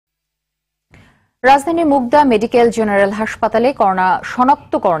রাজধানীর Mugda medical general হাসপাতালে corona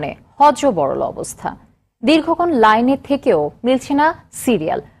শনাক্তকরণে হযবরল অবস্থা। দীর্ঘক্ষণ লাইনে থেকেও মিলছে না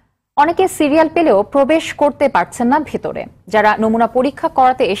সিরিয়াল। অনেকে সিরিয়াল পেলেও প্রবেশ করতে পারছেন না ভেতরে। যারা নমুনা পরীক্ষা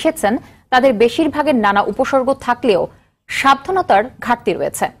করাতে এসেছেন তাদের বেশিরভাগের নানা উপসর্গ থাকলেও সাবধানতার ঘাটতি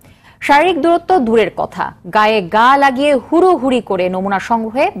রয়েছে। শারীরিক দূরত্ব দূরের কথা, গায়ে গা লাগিয়ে হুড়োহুড়ি করে নমুনা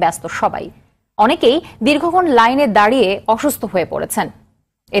সংগ্রহে ব্যস্ত সবাই। অনেকেই দীর্ঘক্ষণ লাইনে দাঁড়িয়ে অসুস্থ হয়ে পড়েছেন।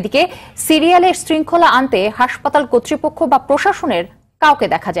 এদিকে সিরিয়ালের শৃঙ্খলা আনতে হাসপাতাল কর্তৃপক্ষ বা প্রশাসনের কাউকে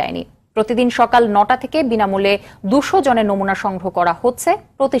দেখা যায়নি। প্রতিদিন সকাল ৯টা থেকে বিনামূল্যে ২০০ জনের নমুনা সংগ্রহ করা হচ্ছে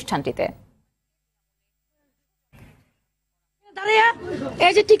প্রতিষ্ঠানটিতে।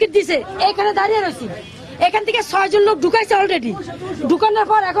 এই যে টিকিট দিছে, এখানে দাঁড়িয়ে রয়েছি, এখান থেকে ৬ জন লোক ঢুকাইছে অলরেডি। ঢুকানোর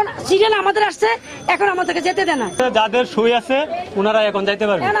পর এখন সিরিয়াল আমাদের আসছে, এখন আমাদেরকে যেতে দেয় না। যাদের সই আছে ওনারা এখন যাইতে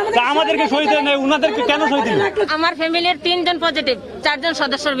পারবে, আমাদেরকে সই দেয় না, ওনাদেরকে কেন সই দিল? আমার ফ্যামিলির ৩ জন পজিটিভ, ৪ জন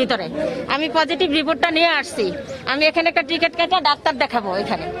সদস্যের ভিতরে আমি পজিটিভ রিপোর্টটা নিয়ে আসছি। আমি এখানে একটা টিকিট কেটে ডাক্তার দেখাবো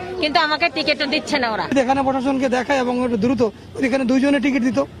এখানে, কিন্তু আমাকে টিকিটও দিচ্ছে না ওরা। এখানে প্রশাসনকে দেখায় এবং দ্রুত এখানে ২ জনের টিকিট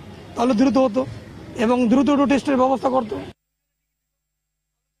দিত, তাহলে দ্রুত হতো এবং দ্রুত টেস্টের ব্যবস্থা করতো।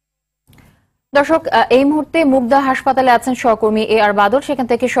 দর্শক, এই মুহূর্তে মুগদা হাসপাতালে আছেন সহকর্মী আর বাদল, সেখান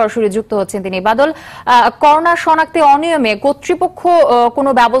থেকে সরাসরি যুক্ত হচ্ছেন তিনি। বাদল, করোনা শনাক্তে অনিয়মে কর্তৃপক্ষ কোনো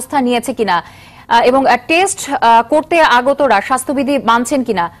ব্যবস্থা নিয়েছে কিনা এবং টেস্ট করতে আগতরা স্বাস্থ্যবিধি মানছেন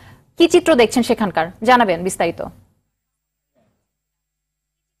কিনা, কি চিত্র দেখছেন সেখানকার, জানাবেন বিস্তারিত।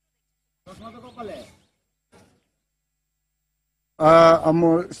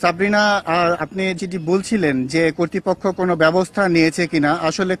 সাবরিনা, আপনি যেটি বলছিলেন যে কর্তৃপক্ষ কোনো ব্যবস্থা নিয়েছে কিনা,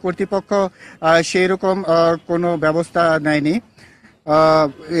 আসলে কর্তৃপক্ষ সেই রকম কোনো ব্যবস্থা নেয়নি।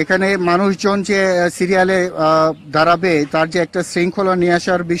 এখানে মানুষজন যে সিরিয়ালে দাঁড়াবে তার যে একটা শৃঙ্খলা নিয়ে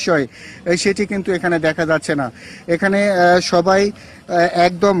আসার বিষয়, সেটি কিন্তু এখানে দেখা যাচ্ছে না। এখানে সবাই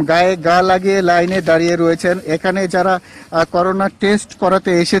একদম গায়ে গা লাগিয়ে লাইনে দাঁড়িয়ে রয়েছেন। এখানে যারা করোনা টেস্ট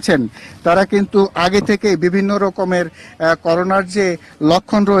করাতে এসেছেন তারা কিন্তু আগে থেকে বিভিন্ন রকমের করোনার যে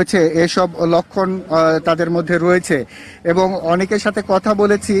লক্ষণ রয়েছে এসব লক্ষণ তাদের মধ্যে রয়েছে এবং অনেকের সাথে কথা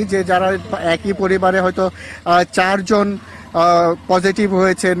বলেছি যে যারা একই পরিবারে হয়তো 4 জন পজিটিভ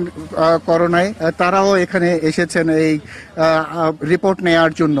হয়েছেন করোনায়, তারাও এখানে এসেছেন এই রিপোর্ট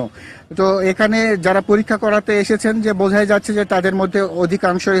নেওয়ার জন্য। তো এখানে যারা পরীক্ষা করাতে এসেছেন যে বোঝাই যাচ্ছে যে তাদের মধ্যে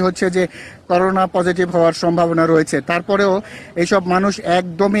অধিকাংশই হচ্ছে যে করোনা পজিটিভ হওয়ার সম্ভাবনা রয়েছে। তারপরেও এইসব মানুষ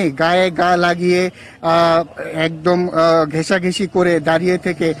একদমই গায়ে গা লাগিয়ে একদম ঘেঁষাঘেঁষি করে দাঁড়িয়ে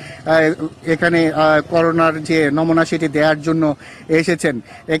থেকে এখানে করোনার যে নমুনা সেটি দেওয়ার জন্য এসেছেন।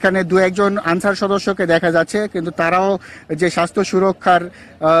 এখানে 2-1 জন আনসার সদস্যকে দেখা যাচ্ছে, কিন্তু তারাও যে স্বাস্থ্য সুরক্ষার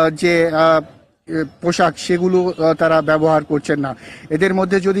যে পোশাক সেগুলো তারা ব্যবহার করছেন না। এদের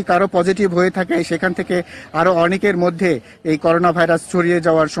মধ্যে যদি কারো পজিটিভ হয়ে থাকে সেখান থেকে আরো অনেকের মধ্যে এই করোনা ভাইরাস ছড়িয়ে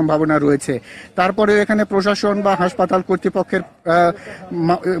যাওয়ার সম্ভাবনা রয়েছে। তারপরে এখানে প্রশাসন বা হাসপাতাল কর্তৃপক্ষের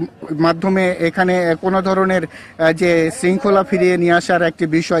মাধ্যমে এখানে কোনো ধরনের যে শৃঙ্খলা ফিরিয়ে নিয়ে আসার একটি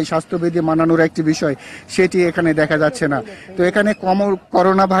বিষয়, স্বাস্থ্যবিধি মানানোর একটি বিষয়, সেটি এখানে দেখা যাচ্ছে না। তো এখানে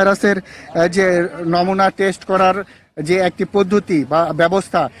করোনা ভাইরাসের যে নমুনা টেস্ট করার যে একটি পদ্ধতি বা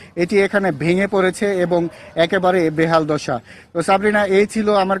ব্যবস্থা, এটি এখানে ভেঙে পড়েছে এবং একেবারে বেহাল দশা। তো সাবরিনা, এই ছিল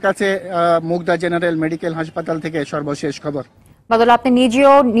আমার কাছে মুগদা জেনারেল মেডিকেল হাসপাতাল থেকে সর্বশেষ খবর। বাদল, আপনি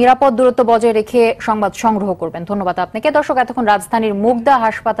নিজেও নিরাপদ দূরত্ব বজায় রেখে সংবাদ সংগ্রহ করবেন। ধন্যবাদ আপনাকে। দর্শক, এতক্ষণ রাজধানীর মুগদা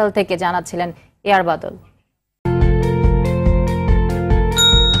হাসপাতাল থেকে জানাচ্ছিলেন আর বাদল।